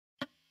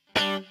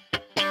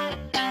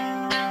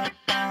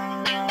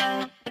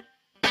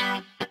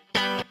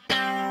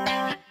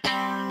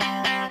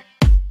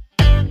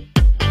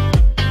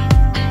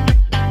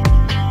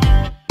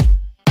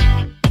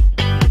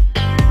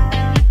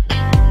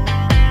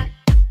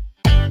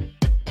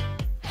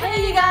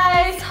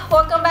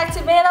back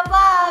to VAYLA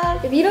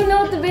Vlog! If you don't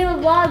know what the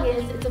VAYLA Vlog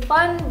is, it's a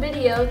fun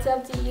video to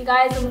update you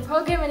guys on the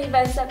program and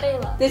events at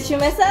VAYLA. Did you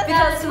miss us?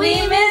 Because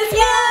we miss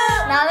you!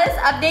 Now let's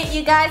update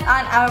you guys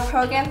on our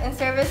programs and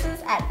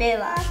services at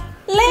VAYLA.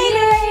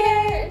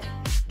 Later!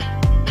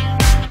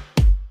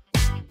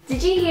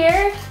 Did you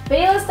hear?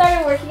 VAYLA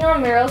started working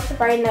on murals to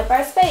brighten up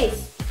our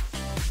space.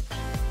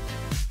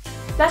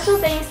 Special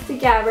thanks to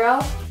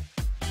Gabriel,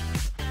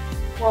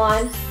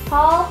 Juan,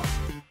 Paul,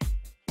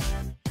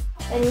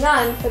 and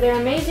Gun for their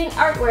amazing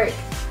artwork.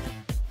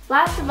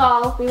 Last of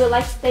all, we would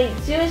like to thank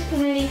Jewish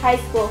Community High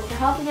School for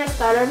helping us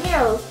start our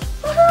murals.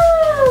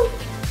 Woohoo!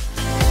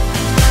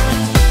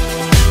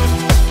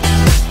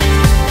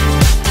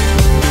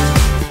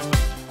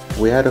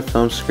 We had a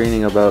film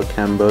screening about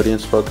Cambodian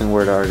spoken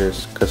word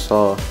artist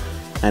Kasal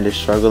and his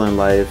struggle in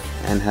life,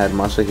 and had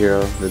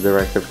Masahiro, the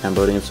director of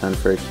Cambodian Sun,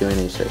 for a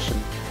Q&A session.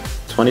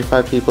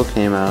 25 people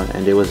came out,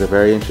 and it was a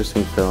very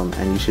interesting film,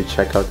 and you should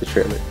check out the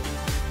trailer.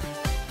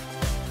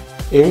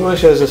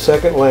 English as a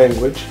second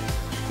language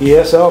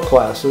ESL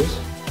classes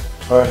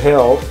are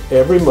held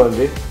every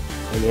Monday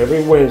and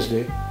every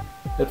Wednesday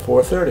at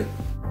 4:30.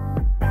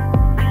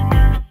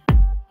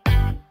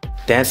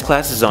 Dance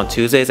class is on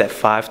Tuesdays at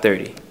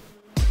 5:30.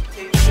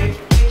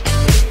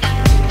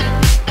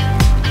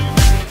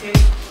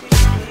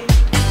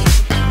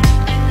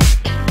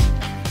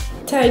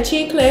 Tai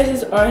Chi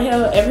classes are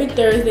held every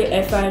Thursday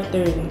at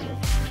 5:30.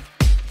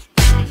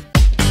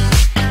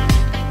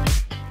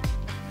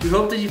 We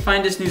hope that you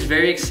find this news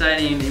very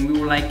exciting, and we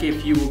would like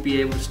if you will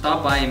be able to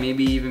stop by and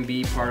maybe even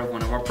be part of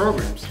one of our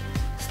programs.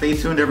 Stay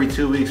tuned every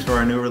 2 weeks for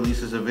our new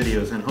releases of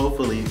videos, and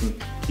hopefully you can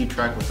keep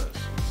track with us.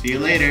 See you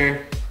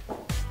later!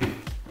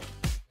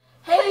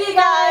 Hey you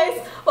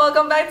guys!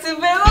 Welcome back to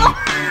VAYLA!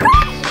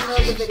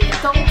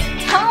 Don't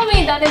tell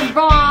me that is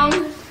wrong.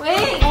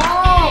 Wait.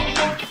 Oh.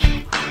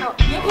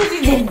 Look what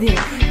you did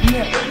there.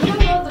 You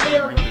don't know the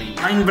VAYLA.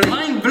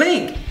 Blink,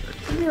 blink!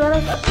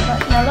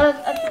 Now let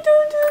us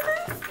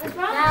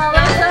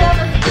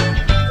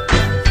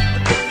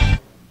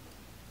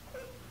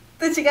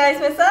Did you guys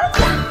miss us?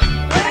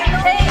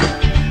 Hey!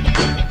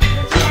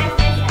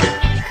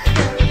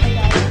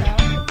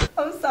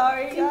 I'm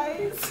sorry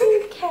guys.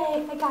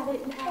 Okay, I got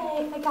it.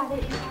 Okay, I got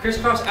it.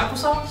 Crisscross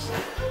applesauce?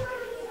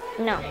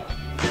 No.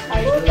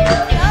 Okay.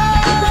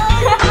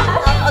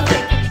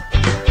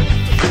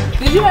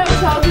 Did you have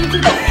childhood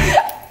today?